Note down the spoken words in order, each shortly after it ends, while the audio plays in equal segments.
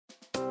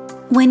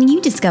When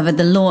you discovered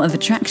the law of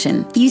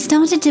attraction, you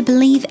started to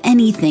believe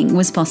anything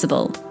was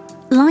possible.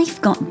 Life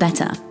got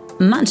better,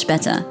 much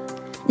better.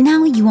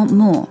 Now you want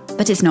more,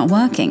 but it's not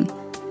working.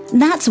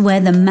 That's where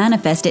the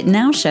Manifest It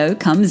Now show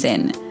comes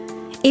in.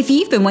 If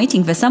you've been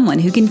waiting for someone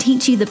who can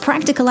teach you the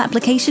practical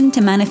application to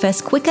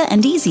manifest quicker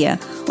and easier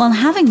while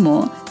having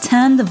more,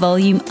 turn the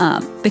volume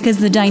up, because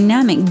the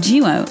dynamic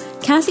duo,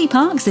 Cassie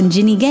Parks and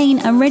Ginny Gain,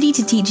 are ready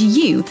to teach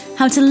you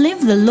how to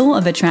live the law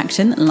of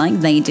attraction like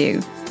they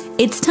do.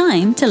 It's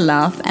time to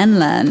laugh and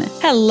learn.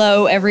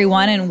 Hello,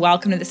 everyone, and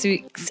welcome to this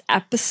week's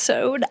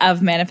episode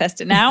of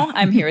Manifest It Now.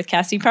 I'm here with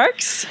Cassie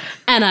Parks.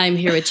 And I'm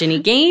here with Ginny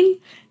Gain.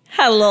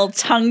 Had a little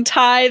tongue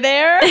tie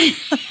there. I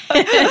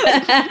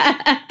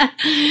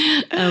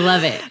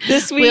love it.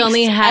 This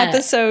week's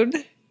episode.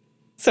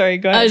 Sorry,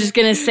 go ahead. I was just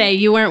going to say,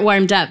 you weren't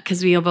warmed up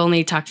because we have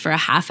only talked for a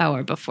half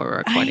hour before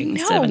recording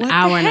instead of an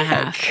hour and a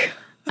half.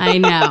 I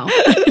know.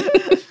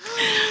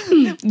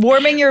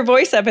 Warming your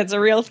voice up, it's a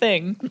real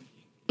thing.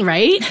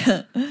 Right?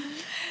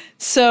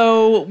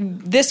 So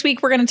this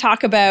week we're going to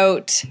talk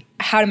about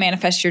how to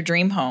manifest your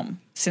dream home,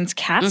 since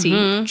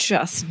Cassie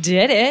just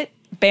did it.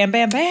 Bam,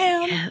 bam,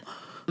 bam. Yeah.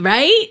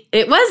 Right?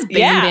 It was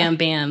bam, bam,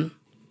 bam.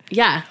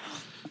 Yeah.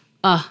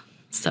 Oh,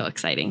 so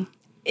exciting.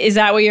 Is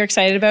that what you're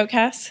excited about,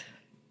 Cass?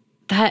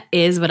 That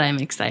is what I'm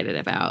excited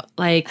about.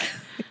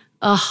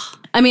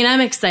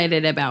 I'm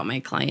excited about my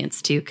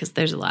clients too, because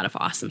there's a lot of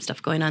awesome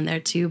stuff going on there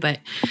too. But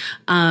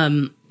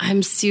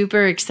I'm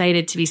super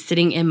excited to be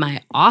sitting in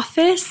my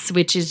office,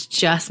 which is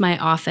just my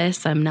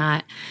office.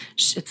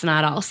 It's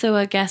not also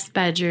a guest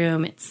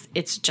bedroom.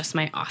 It's just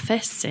my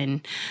office,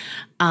 and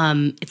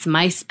it's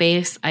my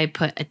space. I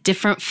put a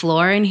different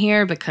floor in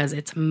here because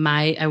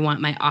I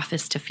want my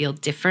office to feel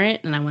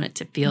different, and I want it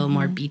to feel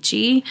more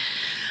beachy.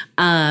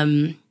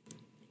 And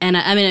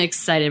I'm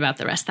excited about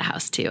the rest of the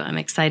house too. I'm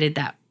excited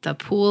that the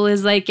pool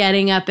is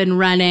getting up and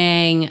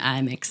running.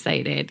 I'm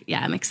excited.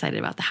 Yeah, I'm excited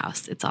about the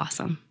house. It's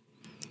awesome.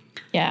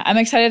 Yeah, I'm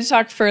excited to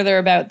talk further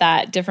about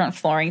that, different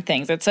flooring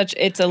things.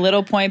 It's a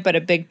little point, but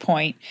a big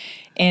point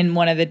in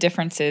one of the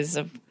differences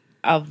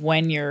of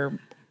when you're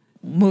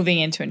moving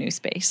into a new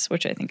space,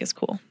 which I think is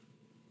cool.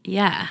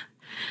 Yeah.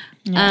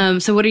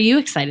 So what are you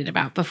excited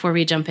about before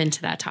we jump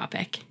into that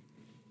topic?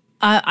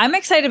 I'm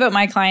excited about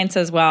my clients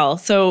as well.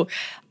 So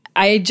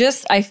I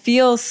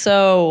feel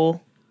so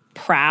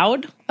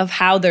proud of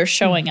how they're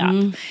showing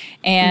up.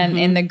 And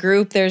in the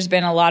group, there's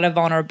been a lot of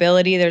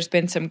vulnerability. There's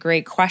been some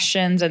great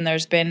questions, and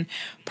there's been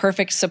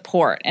perfect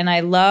support. And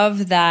I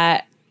love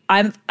that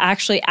I've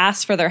actually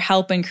asked for their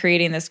help in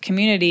creating this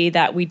community,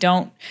 that we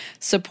don't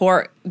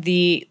support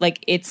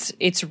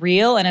it's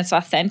real and it's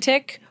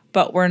authentic,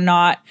 but we're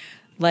not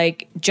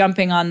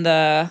jumping on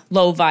the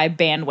low vibe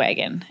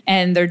bandwagon.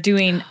 And they're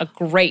doing a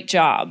great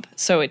job.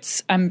 So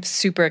I'm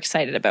super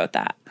excited about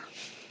that.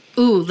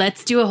 Ooh,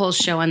 let's do a whole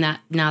show on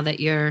that now that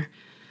you're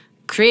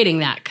creating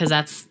that, because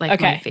that's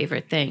my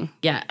favorite thing.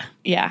 Yeah.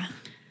 Yeah.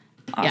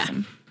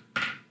 Awesome.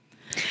 Yeah.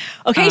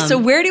 Okay, so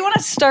where do you want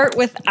to start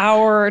with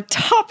our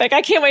topic?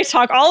 I can't wait to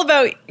talk all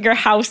about your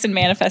house and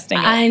manifesting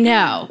it. I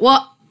know.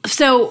 Well,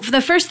 so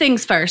the first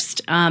things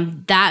first,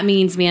 that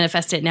means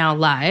Manifest It Now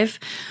Live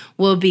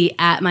will be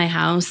at my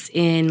house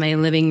in my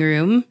living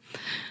room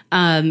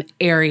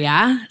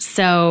area.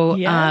 So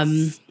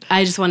yes.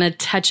 I just want to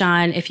touch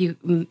on, if you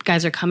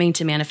guys are coming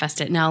to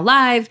Manifest It Now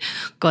Live,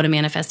 go to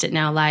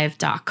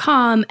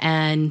manifestitnowlive.com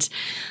and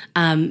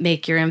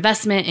make your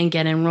investment and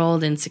get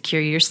enrolled and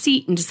secure your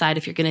seat and decide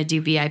if you're going to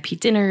do VIP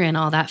dinner and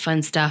all that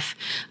fun stuff.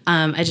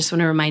 I just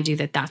want to remind you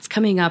that that's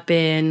coming up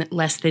in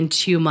less than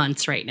 2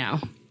 months right now.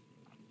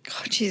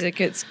 Oh, geez,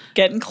 it's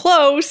getting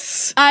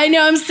close. I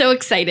know. I'm so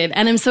excited.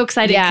 And I'm so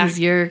excited because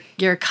you're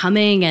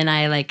coming. And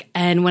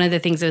and one of the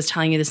things I was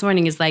telling you this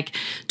morning is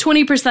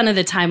 20% of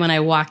the time when I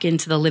walk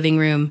into the living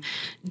room,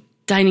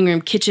 dining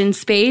room, kitchen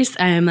space,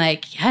 I'm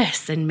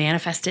yes, and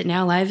Manifest It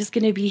Now Live is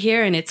going to be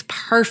here. And it's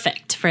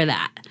perfect for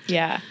that.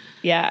 Yeah.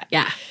 Yeah.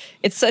 Yeah.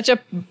 It's such a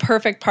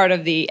perfect part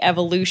of the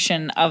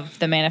evolution of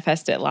the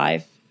Manifest It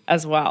Live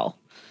as well.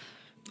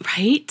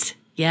 Right?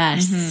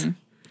 Yes. Mm-hmm.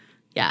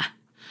 Yeah.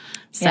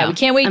 So we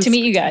can't wait to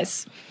meet you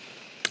guys.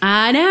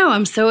 I know.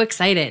 I'm so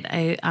excited.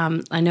 I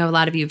know a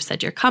lot of you have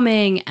said you're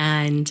coming,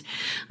 and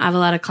I have a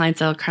lot of clients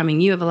that are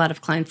coming. You have a lot of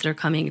clients that are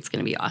coming. It's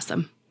going to be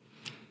awesome.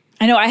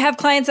 I know. I have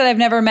clients that I've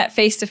never met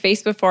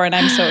face-to-face before, and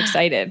I'm so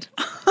excited.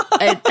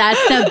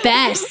 That's the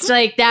best.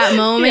 That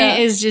moment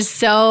is just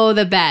so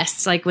the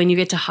best. When you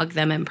get to hug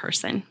them in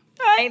person.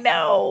 I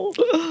know.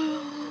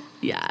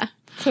 Yeah.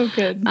 So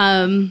good.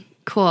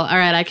 Cool. All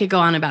right. I could go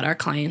on about our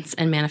clients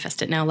and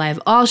Manifest It Now Live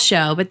all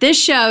show, but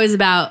this show is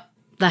about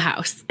the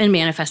house and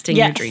manifesting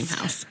your dream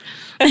house.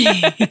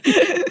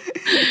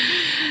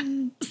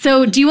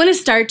 So do you want to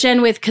start,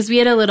 Jen, because we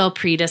had a little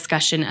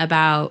pre-discussion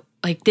about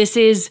this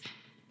is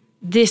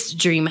this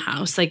dream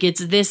house.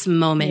 It's this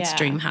moment's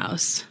dream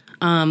house,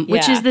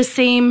 which is the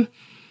same.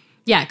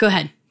 Yeah, go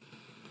ahead.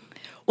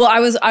 Well,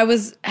 I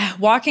was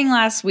walking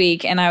last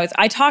week, and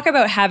I talk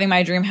about having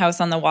my dream house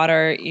on the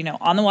water,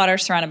 on the water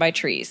surrounded by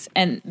trees.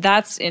 And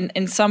that's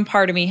in some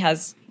part of me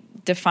has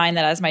define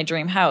that as my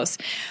dream house.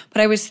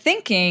 But I was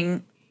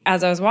thinking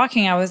as I was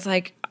walking, I was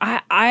like,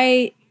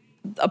 I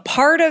a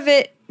part of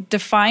it,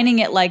 defining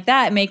it like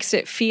that makes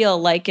it feel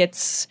like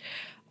it's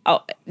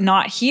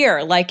not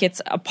here, like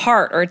it's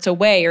apart or it's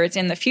away or it's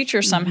in the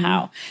future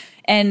somehow.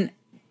 And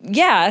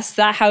yes,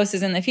 that house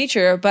is in the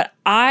future, but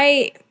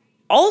I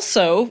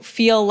also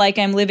feel like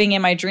I'm living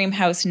in my dream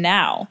house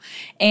now.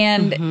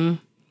 And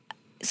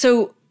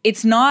so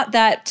it's not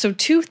that, so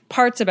two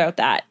parts about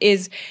that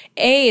is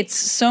A, it's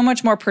so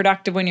much more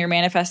productive when you're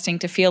manifesting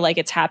to feel like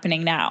it's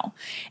happening now.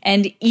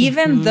 And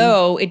even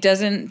though it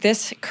doesn't,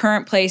 this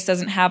current place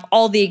doesn't have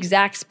all the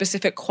exact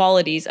specific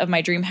qualities of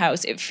my dream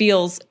house, it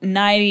feels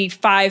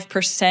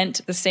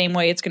 95% the same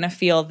way it's going to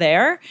feel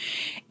there.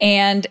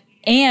 And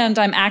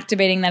I'm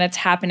activating that it's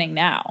happening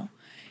now.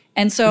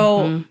 And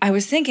so I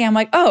was thinking, I'm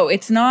like, oh,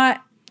 it's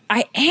not,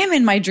 I am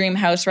in my dream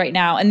house right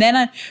now. And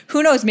then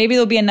who knows, maybe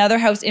there'll be another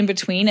house in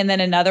between and then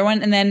another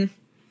one and then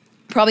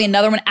probably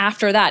another one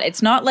after that.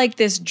 It's not like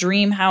this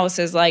dream house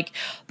is like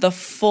the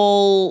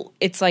full,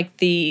 it's like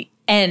the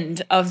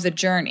end of the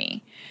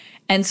journey.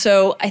 And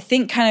so I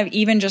think kind of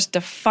even just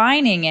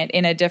defining it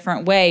in a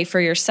different way for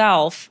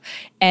yourself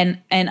and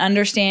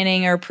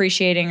understanding or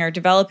appreciating or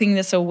developing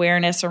this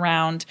awareness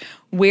around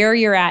where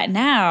you're at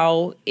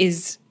now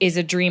is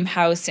a dream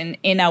house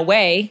in a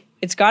way.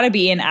 It's got to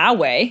be in our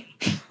way.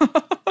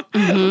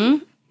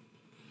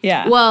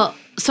 Yeah. Well,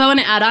 so I want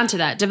to add on to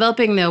that,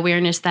 developing the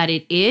awareness that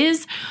it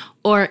is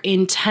or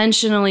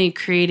intentionally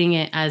creating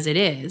it as it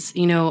is.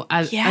 You know,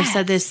 I've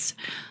said this,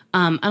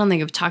 I don't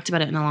think I've talked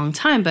about it in a long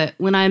time, but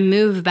when I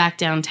moved back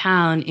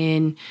downtown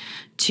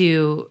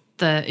into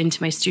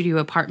my studio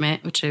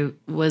apartment, which I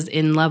was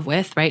in love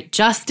with, right?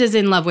 Just as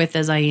in love with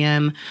as I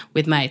am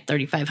with my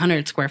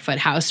 3,500 square foot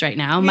house right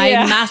now. My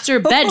master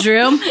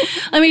bedroom,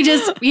 let me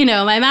just,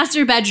 my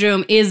master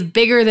bedroom is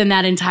bigger than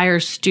that entire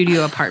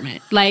studio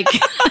apartment. Like,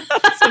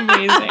 that's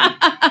amazing.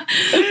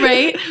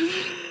 Right?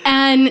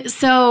 And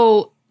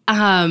so,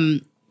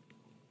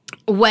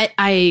 what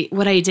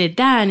I did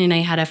then, and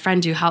I had a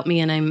friend who helped me,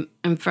 and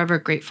I'm forever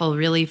grateful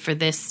really for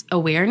this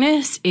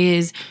awareness,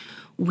 is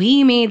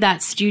we made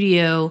that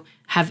studio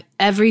have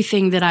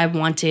everything that I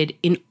wanted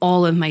in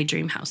all of my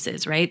dream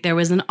houses, right? There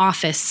was an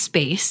office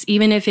space,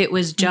 even if it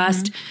was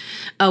just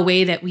a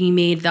way that we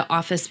made the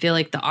office feel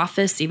like the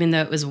office, even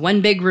though it was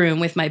one big room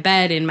with my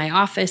bed and my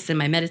office and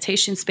my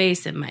meditation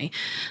space and my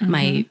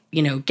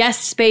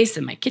guest space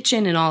and my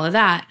kitchen and all of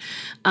that.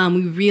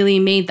 We really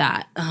made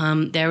that.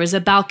 There was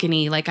a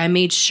balcony. Like I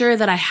made sure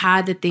that I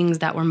had the things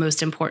that were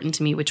most important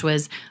to me, which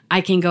was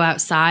I can go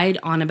outside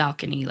on a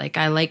balcony. Like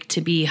I like to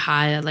be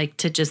high. I like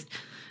to just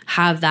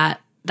have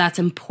that. That's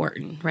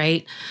important,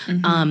 right?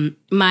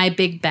 My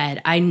big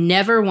bed. I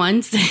never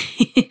once,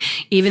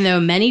 even though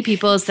many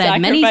people said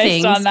many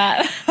things on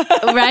that.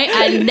 right?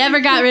 I never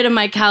got rid of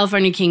my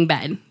California king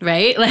bed,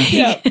 right?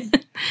 Like,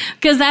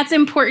 because that's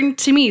important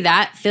to me.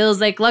 That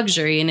feels like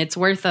luxury, and it's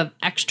worth an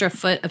extra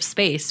foot of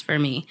space for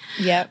me.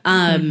 Yep.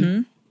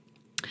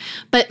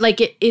 But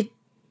like it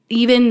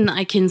even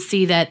I can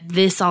see that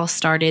this all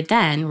started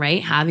then,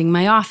 right? Having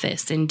my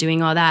office and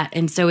doing all that.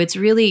 And so it's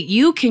really,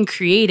 you can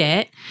create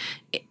it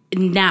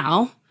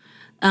now,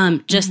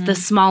 just the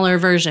smaller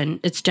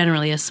version. It's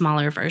generally a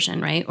smaller version,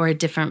 right? Or a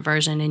different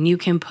version. And you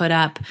can put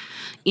up,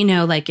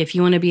 like if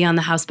you want to be on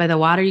the house by the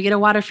water, you get a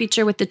water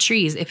feature with the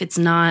trees if it's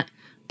not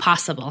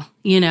possible,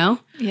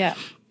 Yeah.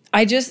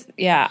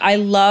 I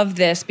love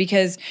this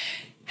because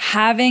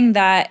having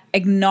that,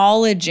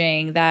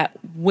 acknowledging that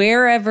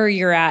wherever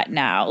you're at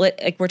now,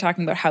 like we're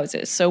talking about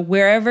houses. So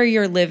wherever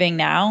you're living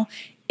now,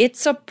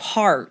 it's a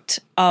part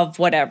of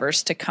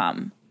whatever's to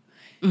come.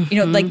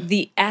 Like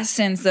the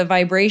essence, the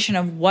vibration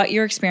of what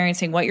you're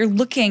experiencing, what you're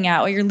looking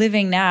at, what you're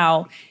living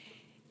now.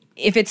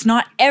 If it's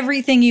not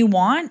everything you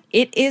want,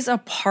 it is a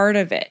part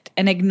of it.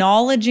 And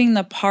acknowledging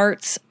the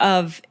parts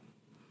of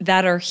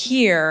that are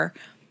here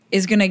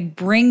is going to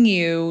bring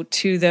you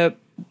to the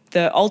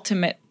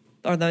ultimate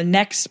or the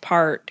next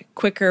part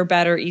quicker,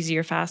 better,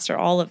 easier, faster,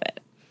 all of it.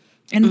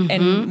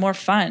 And more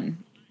fun,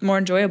 more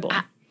enjoyable.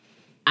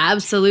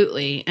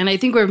 Absolutely. And I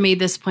think we've made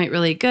this point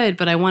really good,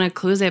 but I want to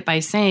close it by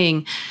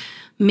saying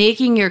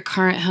making your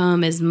current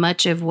home as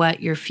much of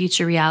what your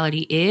future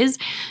reality is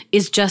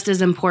just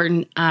as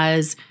important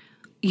as,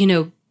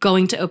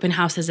 going to open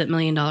houses at $1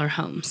 Million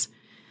Homes.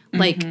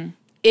 Like,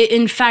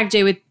 in fact,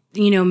 it would,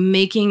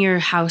 making your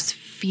house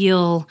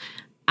feel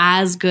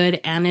as good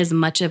and as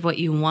much of what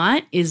you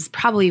want is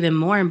probably even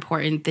more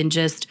important than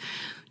just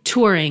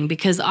touring,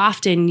 because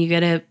often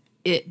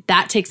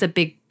that takes a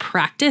big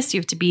practice. You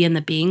have to be in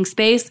the being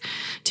space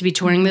to be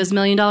touring those $1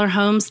 Million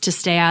Homes, to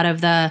stay out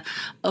of the,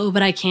 oh,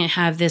 but I can't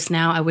have this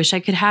now. I wish I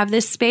could have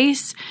this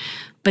space.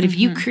 But if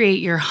you create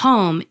your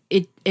home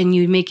and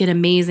you make it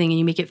amazing and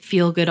you make it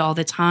feel good all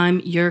the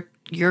time,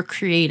 you're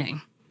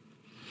creating.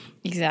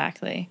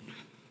 Exactly.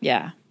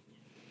 Yeah.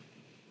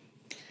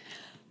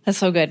 That's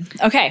so good.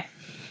 Okay.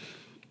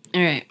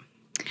 All right.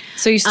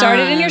 So you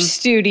started in your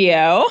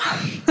studio.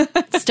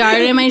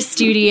 Started in my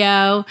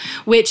studio,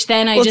 which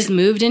then I just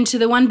moved into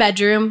the one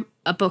bedroom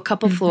up a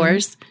couple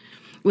floors.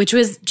 which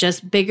was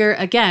just bigger.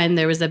 Again,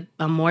 there was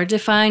a more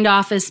defined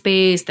office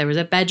space. There was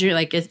a bedroom.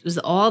 Like it was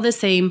all the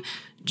same,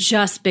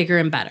 just bigger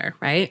and better,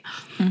 right?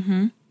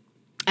 Mm-hmm.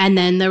 And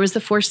then there was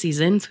the Four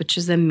Seasons, which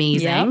is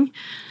amazing. Yep.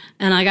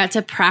 And I got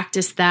to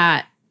practice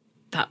that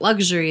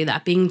luxury,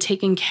 that being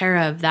taken care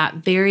of, that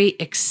very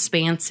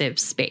expansive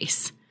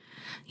space.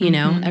 You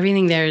know,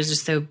 everything there is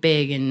just so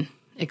big and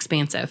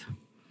expansive.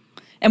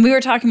 And we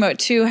were talking about,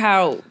 too,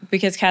 how,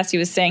 because Cassie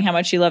was saying how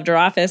much she loved her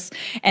office,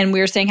 and we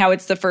were saying how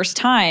it's the first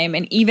time.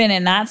 And even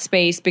in that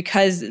space,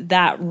 because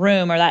that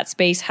room or that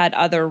space had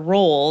other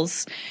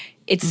roles,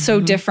 it's so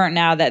different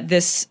now that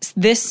this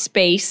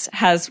space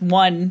has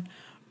one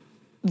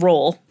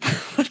role.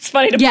 It's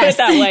funny to put it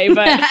that way,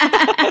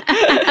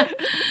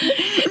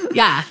 but...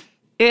 Yeah.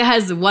 It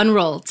has one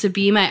role, to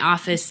be my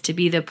office, to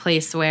be the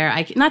place where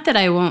not that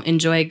I won't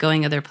enjoy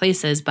going other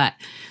places, but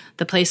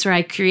the place where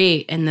I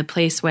create and the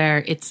place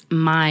where it's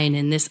mine,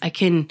 and this, I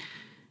can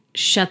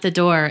shut the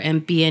door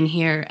and be in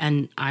here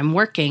and I'm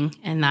working,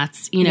 and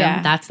that's,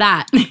 that's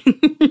that.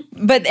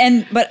 But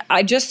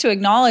just to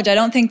acknowledge, I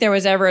don't think there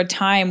was ever a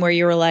time where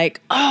you were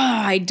like,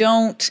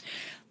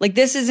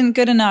 this isn't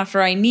good enough,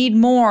 or I need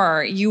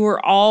more. You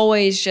were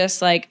always just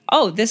like,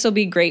 oh, this will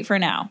be great for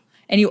now.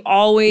 And you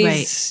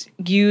always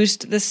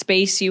used the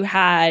space you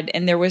had,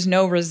 and there was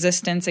no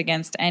resistance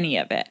against any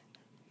of it.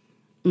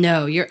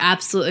 No, you're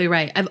absolutely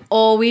right. I've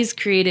always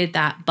created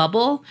that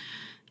bubble,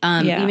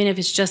 even if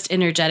it's just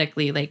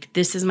energetically, like,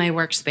 this is my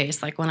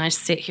workspace. Like, when I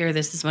sit here,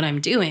 this is what I'm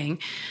doing.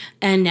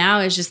 And now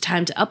it's just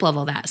time to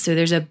up-level that. So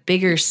there's a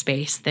bigger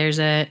space. There's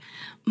a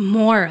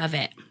more of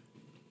it.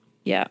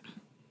 Yeah.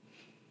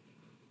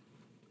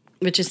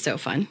 Which is so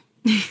fun.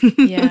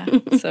 Yeah,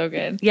 so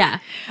good. Yeah.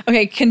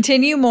 Okay,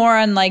 continue more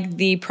on like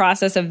the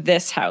process of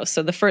this house.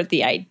 So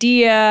the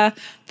idea,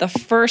 the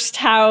first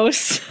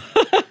house.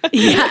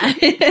 Yeah.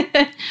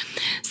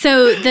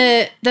 So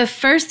the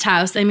first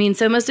house, I mean,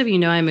 so most of you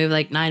know I moved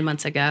like 9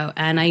 months ago,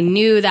 and I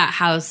knew that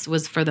house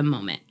was for the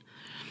moment.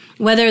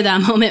 Whether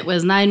that moment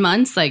was 9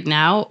 months like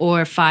now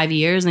or 5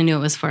 years, I knew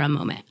it was for a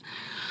moment.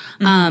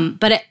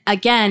 But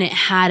it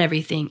had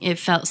everything. It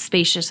felt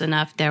spacious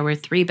enough. There were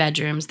 3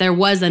 bedrooms. There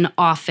was an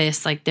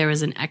office, like there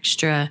was an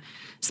extra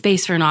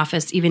space for an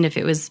office, even if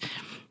it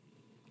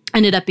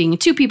ended up being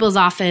 2 people's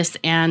office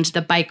and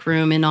the bike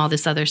room and all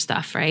this other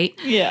stuff, right?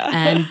 Yeah.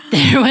 And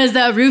there was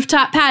a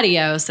rooftop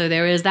patio. So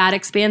there was that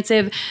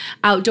expansive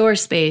outdoor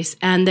space.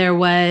 And there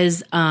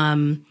was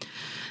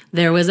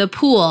a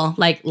pool,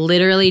 like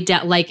literally,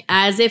 like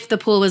as if the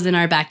pool was in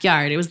our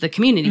backyard. It was the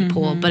community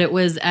pool, but it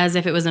was as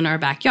if it was in our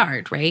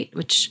backyard, right?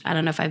 Which I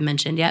don't know if I've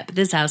mentioned yet, but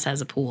this house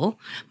has a pool,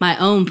 my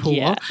own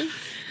pool.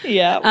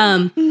 Yeah.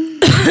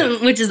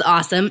 Which is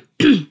awesome.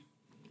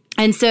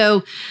 And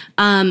so,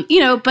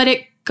 but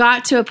it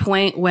got to a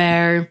point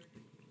where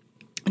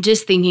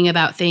just thinking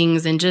about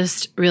things and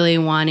just really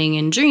wanting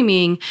and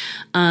dreaming,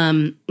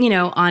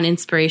 on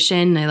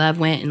inspiration, I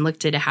went and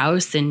looked at a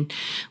house and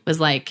was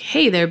like,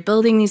 hey, they're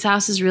building these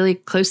houses really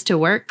close to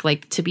work.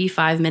 Like, to be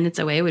 5 minutes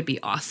away would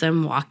be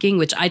awesome walking,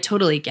 which I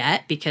totally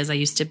get because I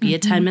used to be a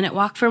 10-minute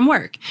walk from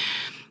work.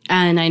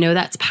 And I know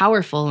that's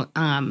powerful.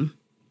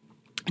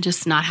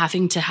 Just not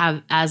having to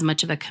have as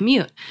much of a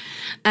commute.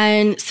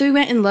 And so we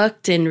went and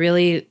looked and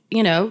really,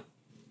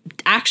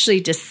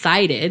 actually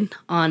decided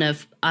on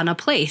a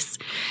place,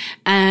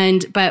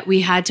 but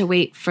we had to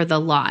wait for the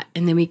lot,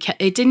 and then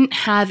it didn't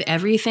have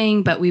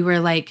everything, but we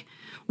were like,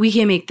 we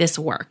can make this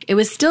work. It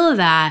was still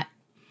that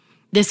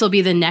this will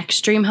be the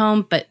next dream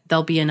home, but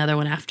there'll be another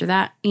one after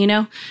that,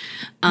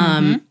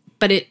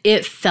 but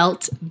it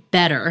felt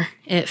better.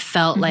 It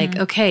felt like,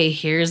 okay,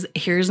 here's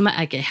my,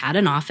 like, it had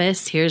an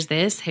office, here's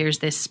this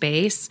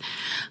space.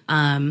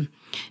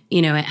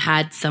 It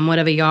had somewhat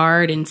of a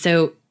yard. And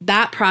so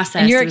that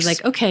process was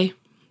like, okay,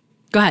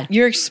 go ahead.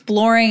 You're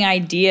exploring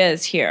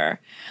ideas here.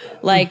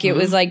 Like, it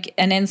was like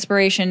an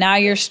inspiration. Now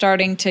you're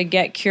starting to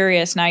get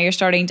curious. Now you're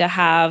starting to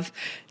have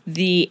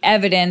the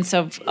evidence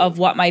of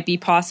what might be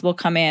possible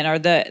come in, or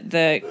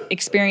the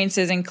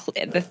experiences and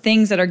the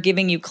things that are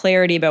giving you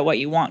clarity about what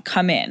you want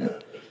come in.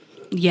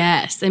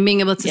 Yes. And being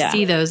able to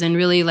see those and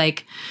really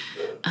like,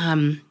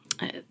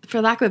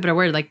 for lack of a better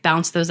word, like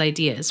bounce those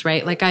ideas,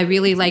 right? Like, I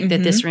really like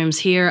that this room's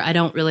here. I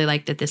don't really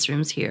like that this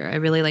room's here. I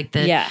really like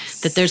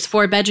that there's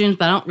 4 bedrooms,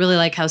 but I don't really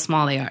like how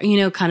small they are,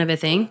 kind of a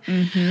thing.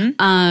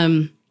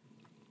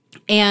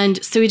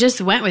 And so we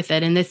just went with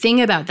it. And the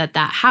thing about that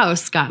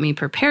house got me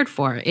prepared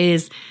for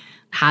is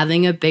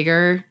making a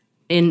bigger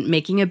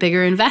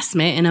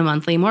investment in a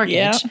monthly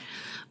mortgage,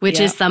 which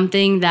is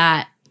something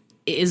that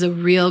is a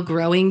real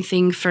growing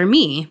thing for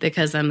me,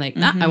 because I'm like,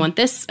 I want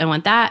this, I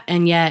want that.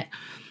 And yet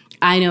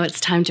I know it's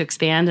time to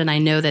expand, and I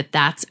know that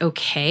that's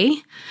okay.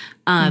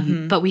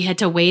 But we had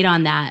to wait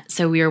on that.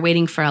 So we were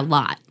waiting for a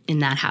lot in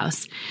that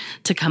house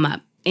to come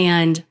up.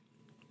 And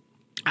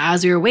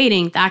as we were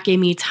waiting, that gave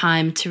me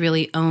time to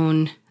really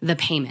own the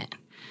payment,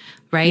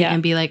 right? Yeah.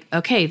 And be like,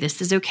 okay,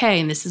 this is okay,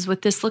 and this is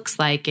what this looks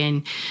like.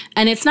 And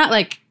it's not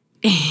like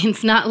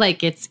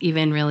it's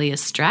even really a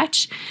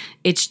stretch.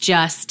 It's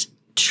just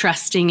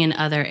trusting in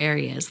other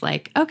areas.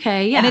 Like,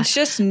 okay, yeah. And it's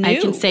just new. I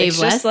can save it's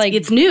less. Just like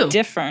it's new.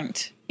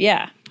 Different.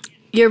 Yeah.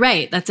 You're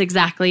right. That's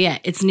exactly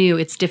it. It's new.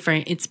 It's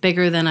different. It's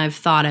bigger than I've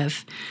thought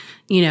of,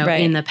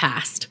 in the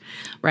past.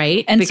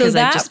 Right. And because so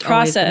that I've just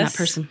process, always been that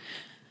person.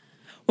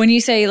 When you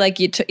say like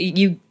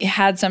you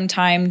had some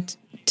time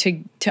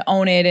to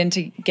own it and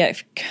to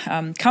get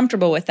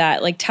comfortable with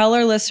that, like tell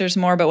our listeners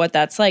more about what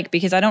that's like,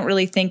 because I don't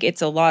really think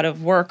it's a lot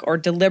of work or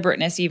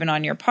deliberateness even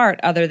on your part,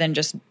 other than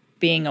just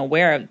being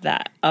aware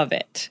of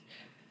it.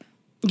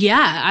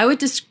 Yeah, I would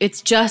just,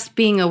 it's just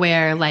being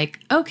aware, like,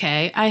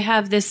 okay, I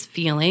have this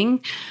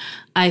feeling.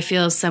 I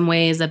feel some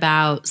ways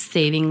about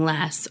saving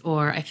less,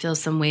 or I feel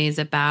some ways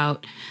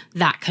about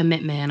that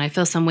commitment. I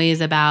feel some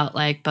ways about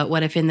like, but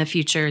what if in the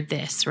future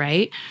this,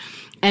 right?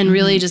 And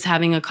really just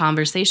having a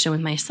conversation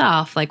with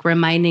myself, like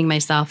reminding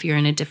myself you're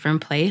in a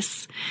different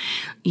place.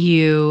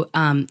 You've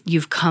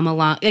come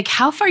along, like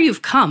how far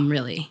you've come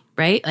really,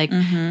 right? Like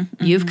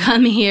you've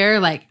come here,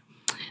 like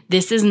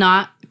this is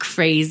not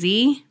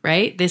crazy,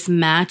 right? This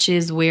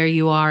matches where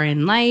you are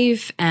in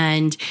life,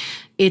 and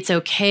it's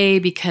okay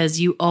because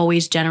you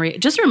always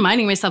generate, just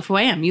reminding myself who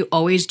I am, you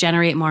always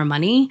generate more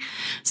money.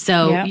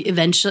 So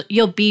eventually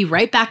you'll be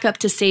right back up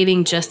to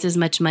saving just as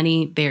much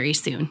money very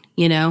soon,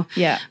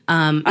 Yeah.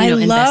 I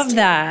love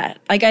that.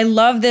 Like, I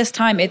love this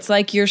time. It's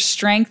like you're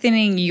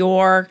strengthening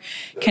your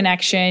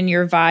connection,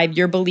 your vibe,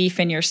 your belief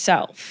in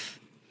yourself.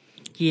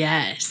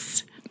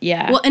 Yes.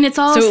 Yeah. Well, and it's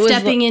all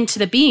stepping into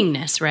the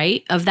beingness,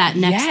 right? Of that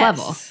next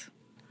level.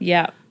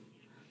 Yeah.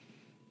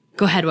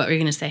 Go ahead. What were you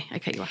going to say? I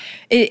cut you off.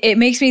 It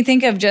makes me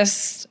think of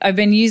I've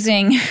been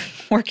using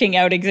working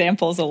out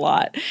examples a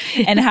lot,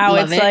 and how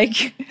it's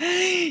like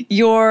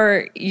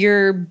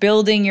you're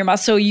building your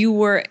muscle. So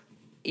you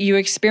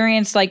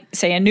experienced like,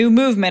 say, a new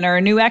movement or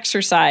a new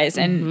exercise,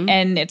 and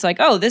it's like,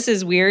 oh, this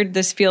is weird.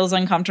 This feels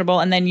uncomfortable.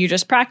 And then you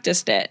just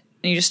practiced it.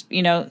 You just,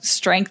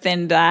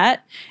 strengthened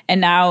that,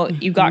 and now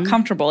you got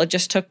comfortable. It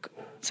just took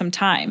some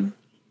time,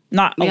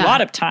 not a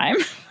lot of time.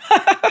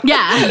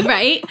 Yeah,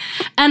 right.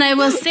 And I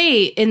will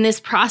say, in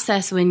this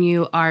process, when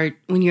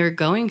you're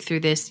going through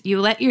this, you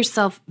let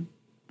yourself,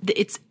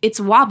 it's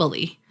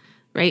wobbly,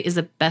 right? Is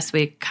the best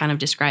way to kind of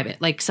describe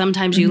it. Like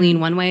sometimes you lean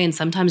one way and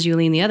sometimes you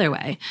lean the other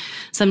way.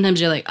 Sometimes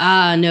you're like,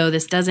 no,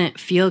 this doesn't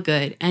feel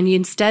good. And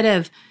instead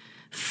of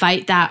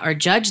fight that or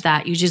judge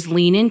that, you just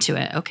lean into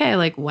it. Okay,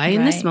 like why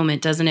in this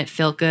moment doesn't it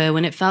feel good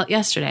when it felt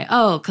yesterday?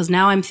 Oh, because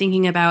now I'm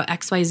thinking about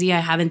XYZ I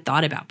haven't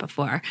thought about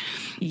before.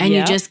 And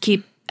you just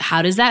keep,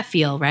 how does that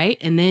feel, right?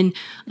 And then,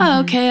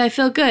 okay, I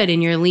feel good.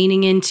 And you're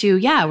leaning into,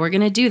 we're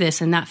going to do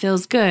this and that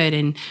feels good.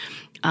 And,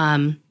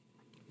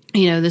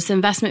 this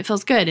investment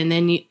feels good. And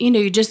then,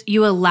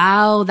 you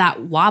allow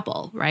that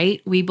wobble,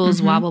 right?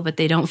 Weebles wobble, but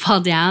they don't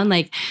fall down.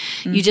 Like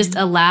you just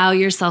allow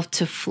yourself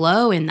to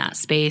flow in that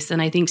space.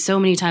 And I think so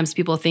many times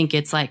people think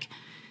it's like,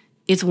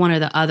 it's one or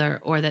the other,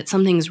 or that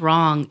something's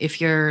wrong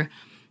if you're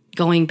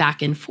going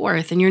back and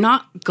forth. And you're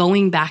not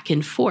going back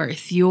and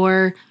forth.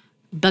 You're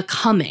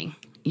becoming,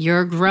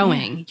 you're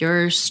growing,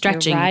 you're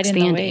stretching, you're riding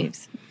expanding. The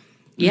waves.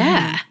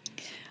 Yeah.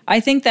 I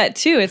think that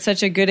too, it's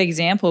such a good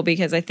example,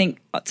 because I think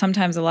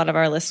sometimes a lot of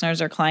our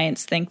listeners or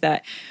clients think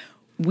that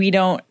we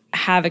don't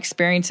have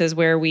experiences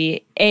where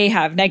we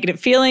have negative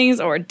feelings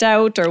or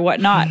doubt or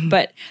whatnot.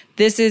 But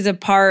this is the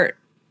part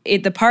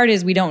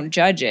is we don't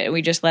judge it.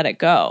 We just let it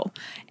go.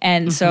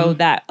 And so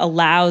that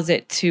allows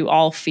it to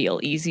all feel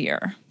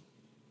easier.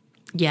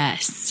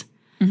 Yes.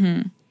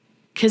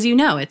 Because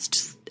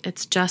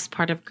it's just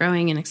part of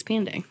growing and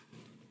expanding.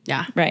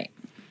 Yeah. Right.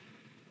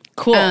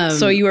 Cool.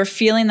 So you were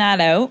feeling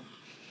that out.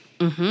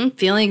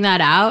 Feeling that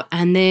out.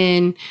 And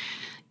then,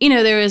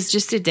 there was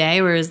just a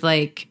day where it was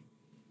like,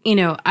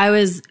 I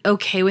was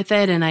okay with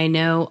it, and I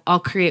know I'll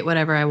create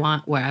whatever I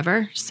want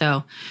wherever.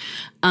 So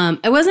I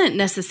wasn't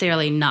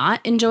necessarily not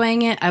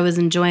enjoying it. I was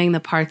enjoying the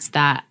parts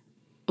that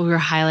we were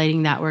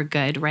highlighting that were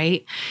good,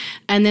 right?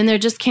 And then there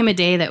just came a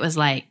day that was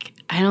like,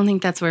 I don't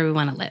think that's where we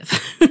want to live.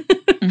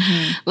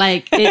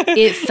 Like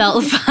it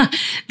felt fun.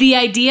 The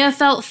idea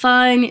felt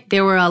fun.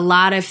 There were a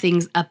lot of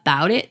things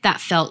about it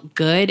that felt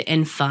good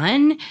and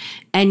fun,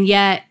 and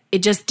yet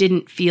it just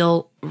didn't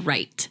feel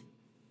right.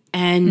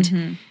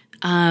 And,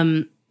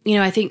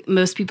 I think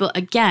most people,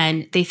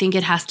 again, they think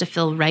it has to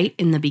feel right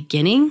in the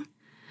beginning,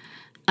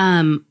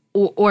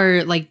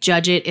 or like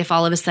judge it if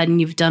all of a sudden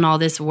you've done all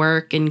this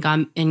work and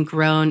gone and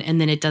grown and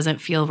then it doesn't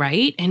feel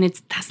right. And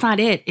that's not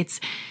it.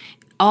 It's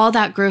all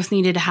that growth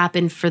needed to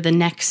happen for the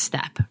next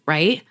step,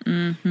 right?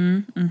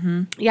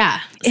 Yeah.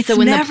 It's so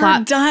when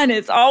never done.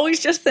 It's always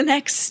just the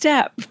next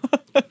step.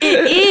 It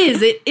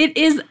is. It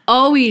is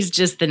always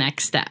just the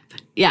next step.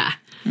 Yeah.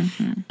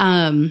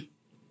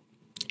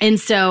 And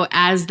so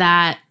as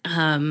that,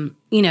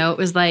 it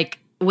was like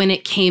when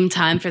it came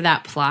time for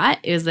that plot,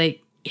 it was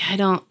like, I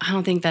don't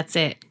think that's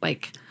it.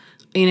 Like,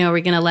 we're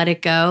going to let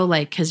it go.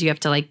 Like, cause you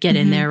have to like get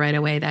in there right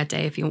away that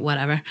day if you,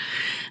 whatever.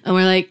 And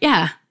we're like,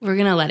 yeah, we're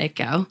going to let it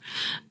go.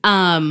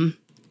 And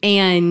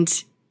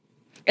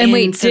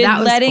wait, so did that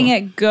was letting cool.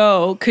 it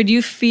go, could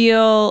you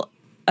feel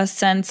a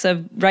sense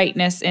of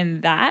rightness in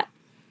that?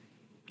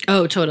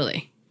 Oh,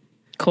 totally.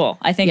 Cool.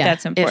 I think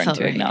that's important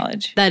to right.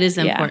 acknowledge. That is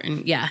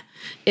important. Yeah.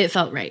 It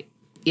felt right.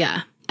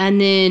 Yeah. And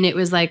then it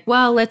was like,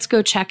 well, let's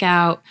go check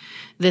out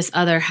this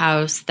other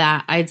house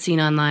that I'd seen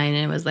online.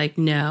 And it was like,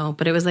 no.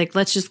 But it was like,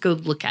 let's just go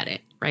look at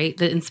it, right?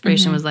 The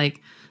inspiration was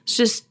like, let's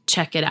just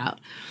check it out.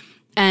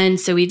 And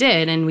so we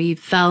did, and we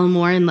fell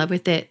more in love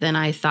with it than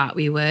I thought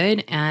we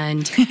would.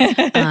 And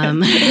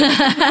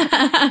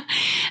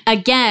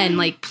again,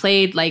 like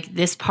played like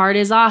this part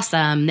is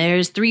awesome.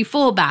 There's 3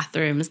 full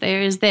bathrooms.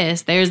 There's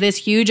this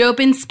huge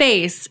open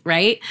space,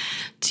 right?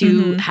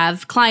 To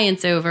have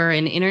clients over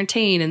and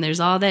entertain. And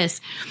there's all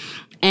this.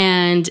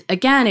 And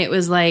again, it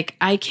was like,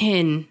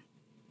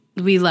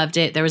 we loved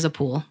it. There was a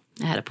pool.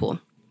 I had a pool.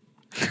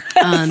 You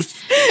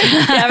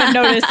haven't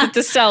noticed it's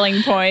a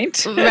selling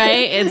point.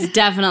 Right? It's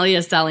definitely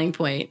a selling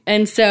point.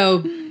 And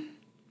so,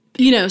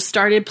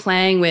 started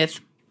playing with,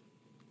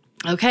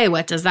 okay,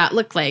 what does that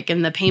look like?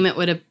 And the payment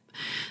would have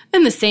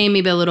been the same,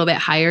 maybe a little bit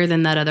higher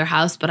than that other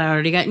house, but I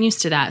already gotten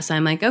used to that. So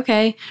I'm like,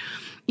 okay,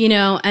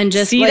 and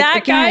just see like, that,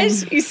 again,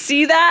 guys? You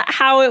see that?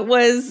 How it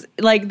was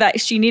like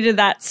that she needed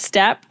that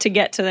step to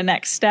get to the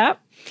next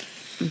step?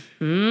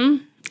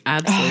 Absolutely.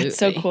 Oh, it's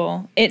so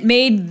cool. It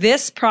made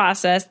this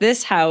process,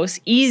 this house,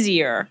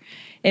 easier.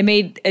 It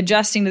made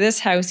adjusting to this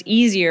house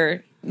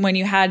easier when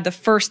you had the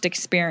first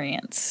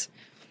experience.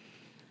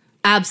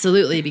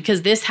 Absolutely,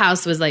 because this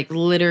house was like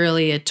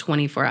literally a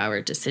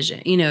 24-hour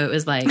decision. It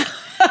was like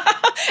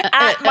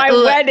at my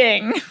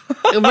wedding.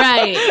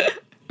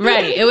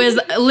 Right. It was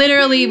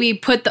literally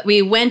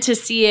we went to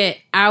see it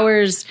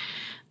hours.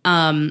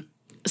 So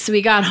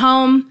we got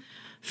home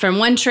from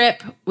one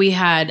trip. We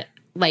had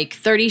like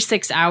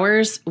 36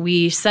 hours.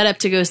 We set up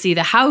to go see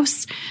the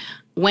house,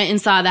 went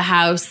and saw the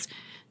house,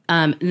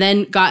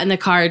 then got in the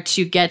car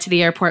to get to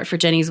the airport for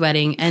Jenny's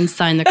wedding and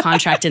sign the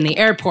contract in the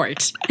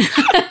airport.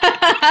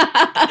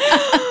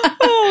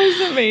 Oh,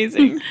 it's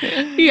amazing.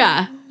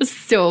 Yeah,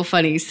 so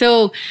funny.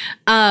 So,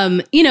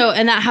 and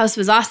that house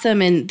was awesome.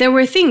 And there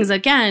were things,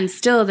 again,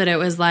 still that it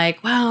was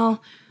like,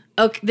 well,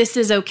 okay, this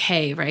is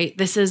okay, right?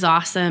 This is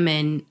awesome.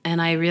 And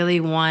I really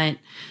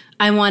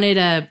I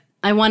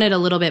wanted a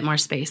little bit more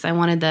space. I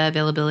wanted the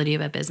availability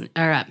of a basement,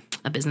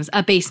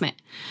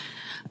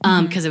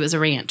 because it was a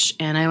ranch.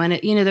 And I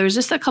wanted, there was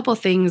just a couple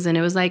things, and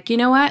it was like, you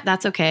know what?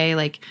 That's okay.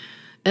 Like,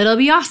 it'll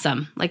be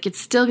awesome. Like,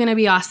 it's still going to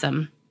be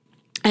awesome.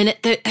 And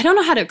I don't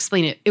know how to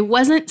explain it. It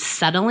wasn't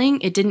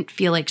settling. It didn't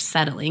feel like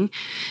settling.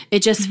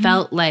 It just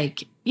felt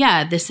like,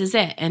 yeah, this is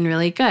it, and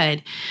really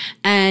good.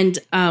 And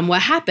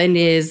what happened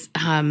is,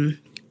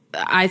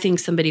 I think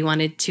somebody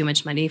wanted too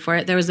much money for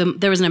it. There was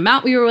an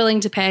amount we were willing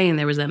to pay, and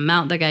there was an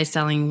amount the guy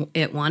selling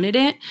it wanted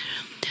it.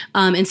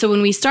 And so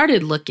when we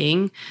started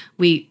looking,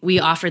 we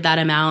offered that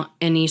amount,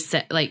 and he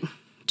said, like,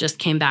 just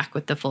came back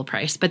with the full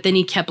price. But then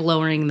he kept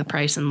lowering the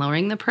price and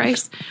lowering the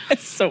price.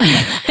 It's so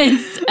funny.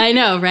 I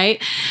know, right?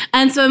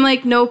 And so I'm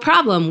like, no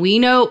problem. We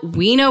know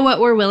what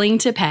we're willing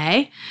to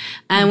pay.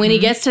 And when he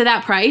gets to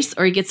that price,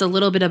 or he gets a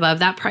little bit above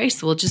that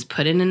price, we'll just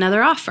put in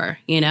another offer,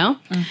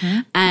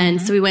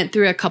 And so we went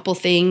through a couple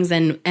things,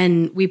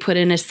 and we put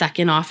in a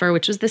second offer,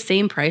 which was the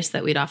same price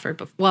that we'd offered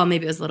before. Well,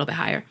 maybe it was a little bit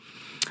higher.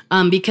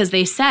 Because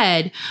they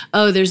said,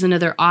 oh, there's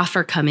another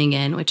offer coming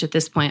in, which at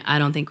this point I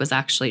don't think was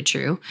actually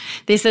true.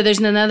 They said there's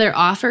another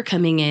offer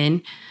coming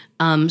in,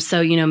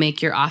 so,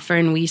 make your offer.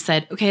 And we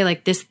said, okay,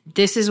 like this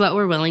is what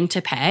we're willing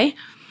to pay.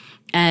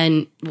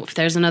 And if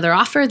there's another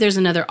offer, there's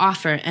another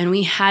offer. And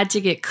we had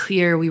to get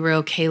clear we were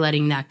okay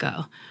letting that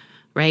go,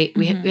 right?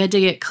 We had to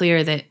get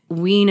clear that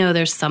we know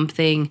there's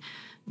something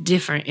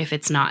different if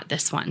it's not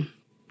this one.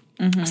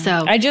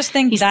 So I just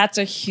think that's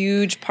a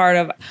huge part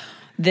of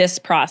this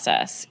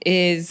process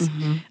is,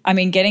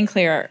 getting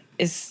clear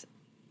is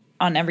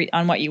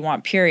on what you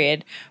want,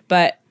 period.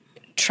 But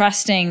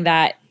trusting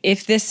that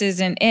if this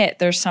isn't it,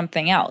 there's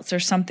something else,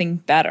 there's something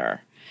better.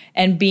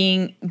 And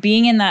being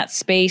in that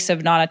space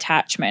of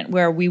non-attachment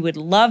where we would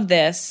love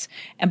this,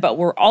 but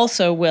we're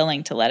also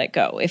willing to let it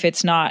go if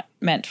it's not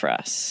meant for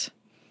us.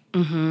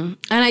 And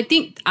I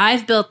think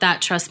I've built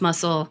that trust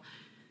muscle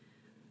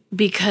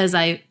because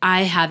I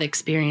have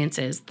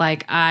experiences.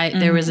 Like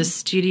there was a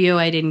studio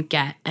I didn't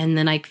get, and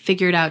then I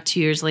figured out 2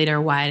 years later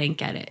why I didn't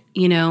get it,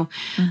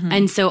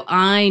 And so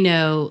I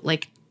know,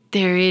 like,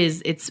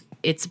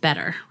 it's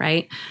better,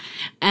 right?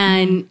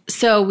 And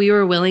so we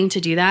were willing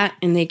to do that,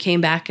 and they came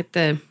back at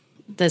the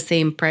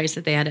same price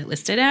that they had it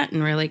listed at,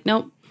 and we're like,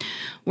 nope,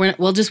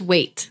 we'll just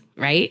wait.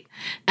 Right?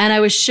 And I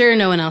was sure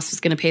no one else was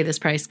going to pay this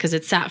price because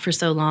it sat for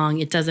so long.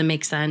 It doesn't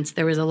make sense.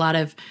 There was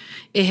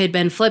it had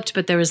been flipped,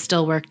 but there was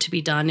still work to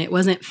be done. It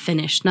wasn't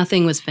finished.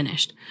 Nothing was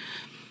finished.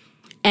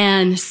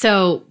 And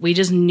so we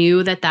just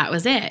knew that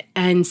was it.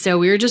 And so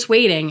we were just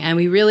waiting, and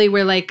we really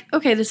were like,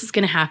 okay, this is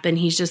going to happen.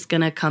 He's just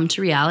going to come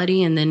to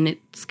reality, and then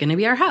it's going to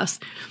be our house.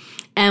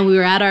 And we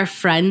were at our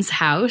friend's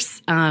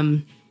house.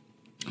 We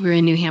were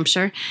in New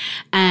Hampshire,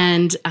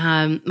 and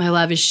my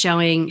love is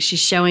she's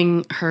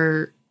showing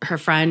her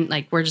friend,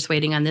 like, we're just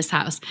waiting on this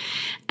house.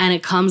 And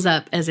it comes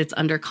up as it's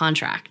under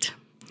contract.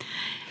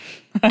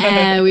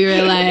 And we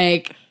were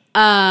like,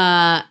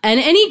 And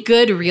any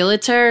good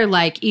realtor,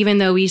 like, even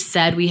though we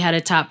said we had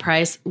a top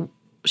price,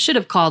 should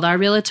have called our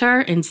realtor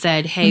and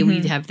said, hey,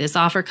 we have this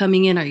offer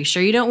coming in. Are you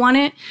sure you don't want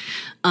it?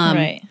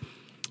 Right.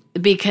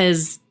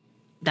 Because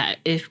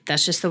if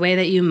that's just the way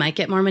that you might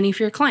get more money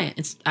for your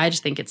client. I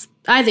think it's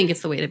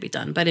the way to be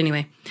done. But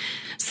anyway,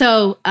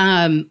 so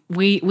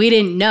we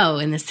didn't know,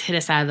 and this hit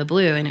us out of the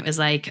blue, and it was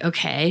like,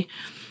 okay.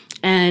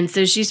 And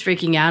so she's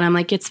freaking out. I'm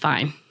like, it's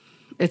fine.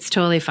 It's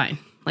totally fine.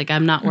 Like,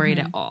 I'm not worried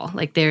at all.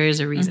 Like, there is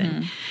a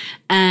reason.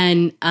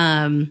 And,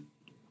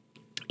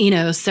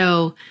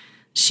 so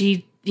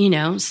she,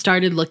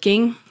 started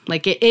looking.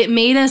 Like, it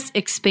made us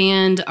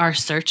expand our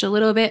search a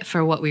little bit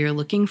for what we were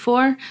looking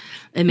for.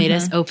 It made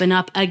us open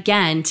up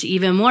again to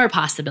even more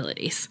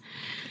possibilities.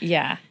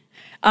 Yeah.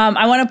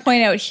 I want to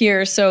point out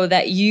here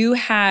that you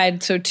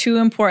had two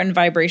important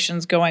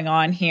vibrations going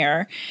on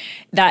here,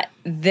 that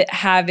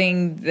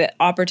having the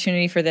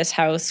opportunity for this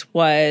house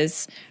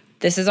was,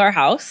 this is our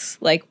house.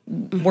 Like,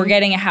 we're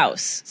getting a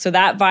house. So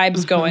that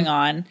vibe's going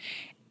on.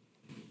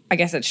 I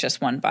guess it's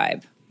just one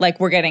vibe. Like,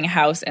 we're getting a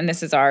house and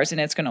this is ours and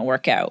it's going to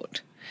work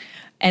out.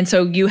 And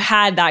so you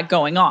had that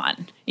going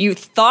on. You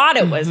thought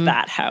it was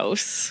that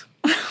house.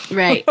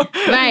 Right.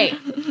 Right.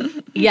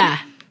 Yeah.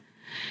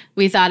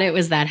 We thought it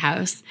was that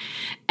house.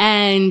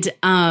 And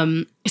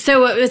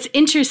so what was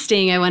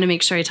interesting, I want to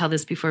make sure I tell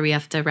this before we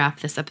have to wrap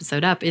this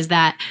episode up, is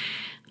that,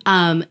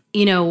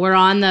 we're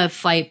on the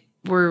flight.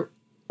 We're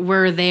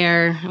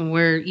there and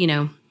we're,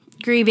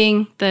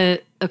 grieving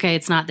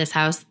it's not this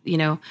house,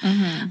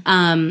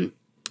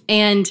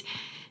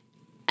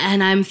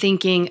 and I'm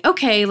thinking,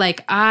 okay,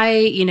 like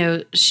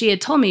she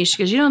had told me, she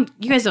goes, you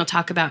guys don't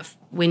talk about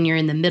when you're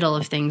in the middle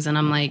of things. And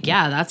I'm like,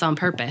 yeah, that's on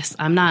purpose.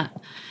 I'm not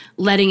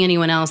letting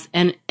anyone else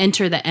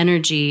enter the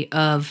energy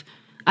of,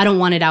 I don't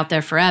want it out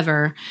there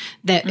forever,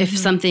 that if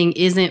something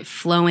isn't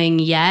flowing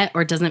yet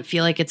or doesn't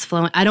feel like it's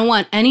flowing, I don't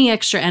want any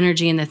extra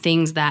energy in the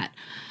things that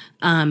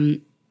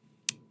don't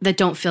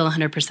feel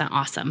 100%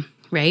 awesome.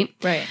 Right?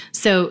 Right.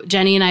 So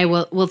Jenny and I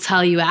will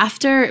tell you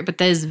after, but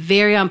that is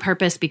very on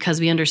purpose because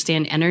we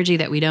understand energy,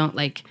 that we don't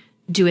like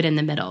do it in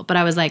the middle. But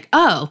I was like,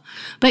 oh,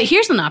 but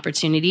here's an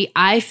opportunity.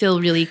 I feel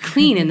really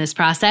clean in this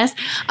process.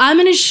 I'm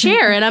going to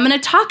share and I'm going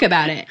to talk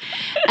about it.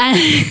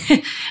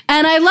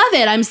 And I love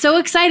it. I'm so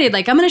excited.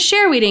 Like, I'm going to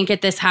share we didn't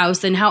get this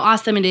house and how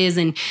awesome it is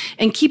and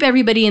keep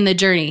everybody in the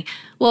journey.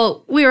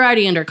 Well, we were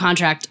already under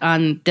contract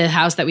on the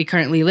house that we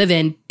currently live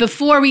in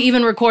before we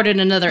even recorded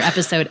another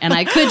episode. And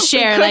I could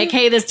share like,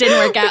 hey, this didn't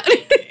work out.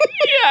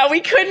 Yeah,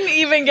 we couldn't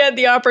even get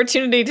the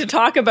opportunity to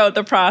talk about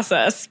the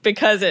process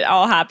because it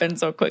all happened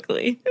so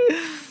quickly.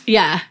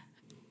 Yeah.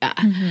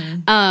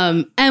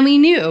 And we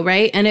knew,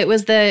 right? And it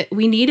was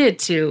we needed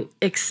to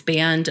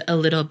expand a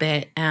little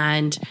bit,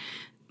 and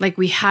like,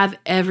 we have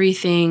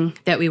everything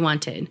that we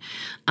wanted.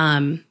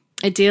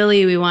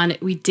 Ideally,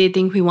 we did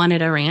think we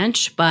wanted a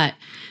ranch, but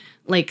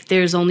like,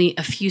 there's only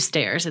a few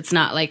stairs. It's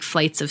not like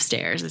flights of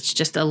stairs. It's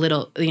just a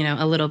little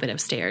bit of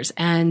stairs.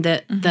 And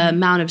the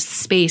amount of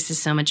space is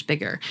so much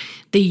bigger.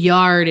 The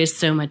yard is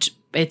so much,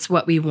 it's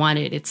what we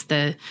wanted. It's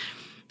the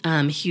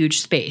huge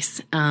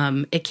space.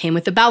 It came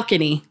with a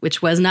balcony,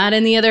 which was not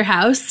in the other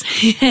house.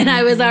 And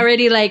I was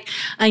already like,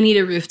 I need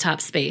a rooftop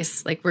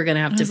space. Like, we're going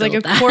to have to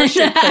build that. Of course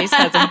your place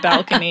has a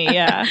balcony.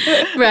 Yeah.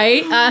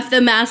 Right? Off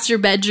the master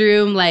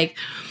bedroom, like,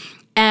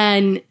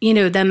 and,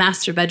 the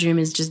master bedroom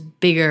is just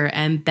bigger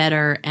and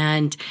better.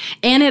 And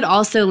it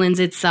also lends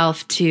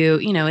itself to,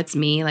 it's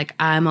me. Like,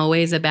 I'm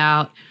always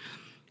about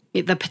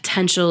the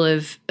potential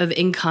of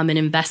income and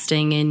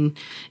investing in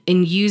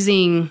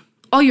using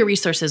all your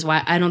resources.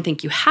 Why I don't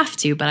think you have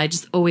to, but I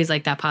just always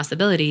like that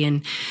possibility.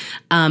 And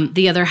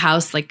the other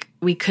house, like,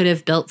 we could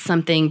have built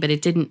something, but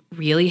it didn't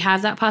really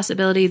have that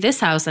possibility. This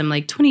house, I'm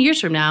like, 20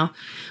 years from now,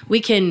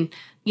 we can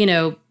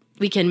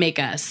make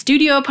a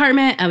studio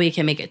apartment and we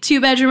can make a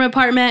 2-bedroom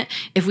apartment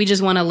if we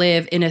just want to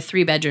live in a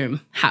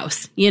 3-bedroom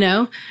house,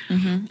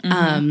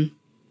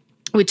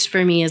 which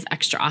for me is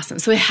extra awesome.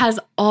 So it has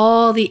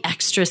all the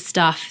extra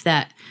stuff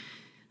that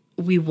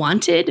we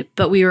wanted,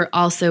 but we were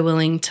also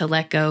willing to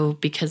let go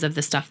because of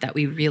the stuff that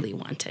we really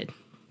wanted.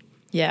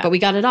 Yeah. But we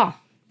got it all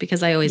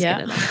because I always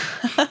get it all.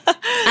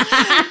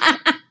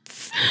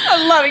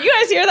 I love it. You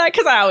guys hear that?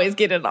 Because I always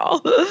get it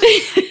all.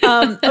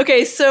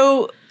 Okay,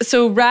 so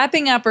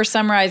wrapping up or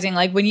summarizing,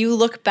 like, when you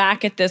look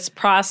back at this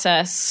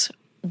process,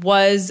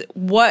 was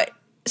what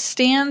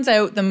stands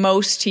out the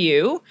most to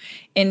you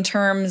in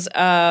terms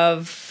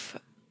of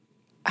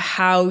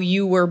how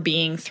you were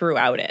being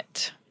throughout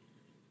it?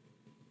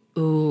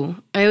 Ooh,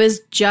 I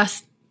was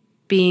just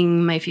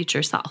being my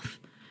future self.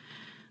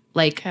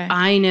 Like, okay.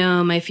 I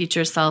know my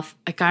future self.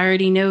 Like, I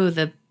already know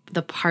the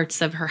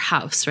parts of her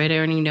house, right? I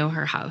already know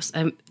her house.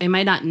 I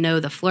might not know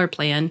the floor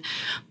plan,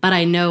 but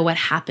I know what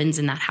happens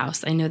in that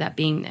house. I know that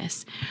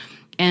beingness.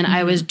 And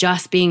I was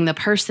just being the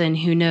person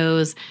who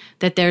knows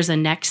that there's a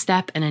next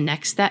step and a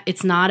next step.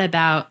 It's not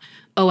about,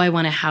 oh, I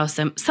want a house.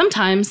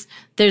 Sometimes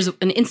there's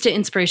an instant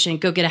inspiration,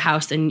 go get a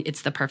house, and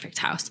it's the perfect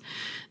house.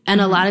 And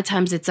a lot of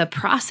times it's a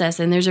process,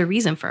 and there's a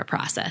reason for a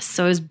process.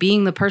 So I was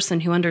being the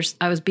person who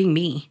I was being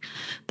me,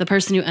 the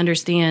person who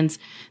understands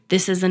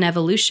this is an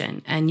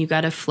evolution, and you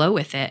got to flow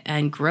with it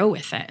and grow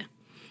with it.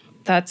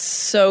 That's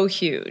so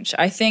huge.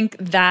 I think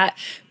that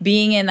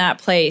being in that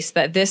place,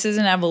 that this is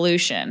an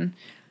evolution,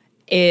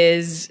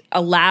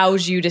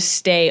 allows you to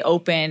stay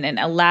open and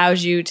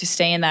allows you to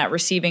stay in that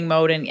receiving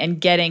mode and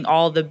getting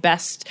all the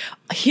best,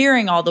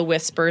 hearing all the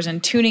whispers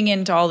and tuning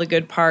into all the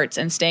good parts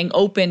and staying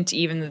open to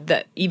even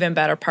the even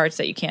better parts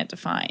that you can't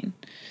define.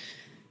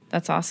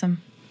 That's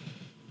awesome.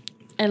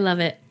 I love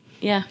it.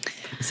 Yeah.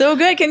 So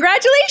good.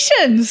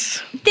 Congratulations.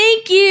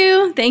 Thank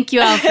you. Thank you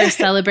all for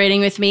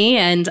celebrating with me.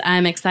 And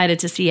I'm excited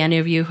to see any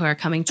of you who are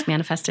coming to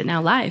Manifest It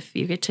Now live.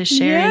 You get to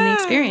share in the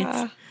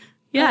experience.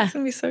 Yeah. That's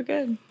going to be so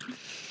good.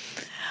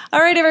 All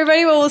right,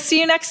 everybody. Well, we'll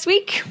see you next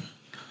week.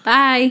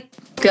 Bye.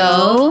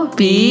 Go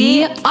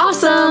be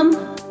awesome.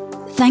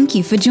 Thank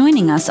you for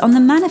joining us on the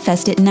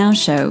Manifest It Now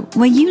show,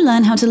 where you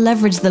learn how to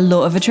leverage the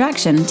law of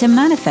attraction to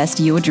manifest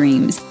your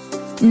dreams.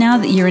 Now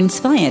that you're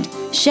inspired,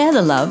 share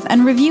the love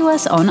and review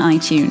us on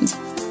iTunes.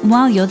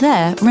 While you're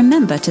there,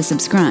 remember to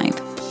subscribe.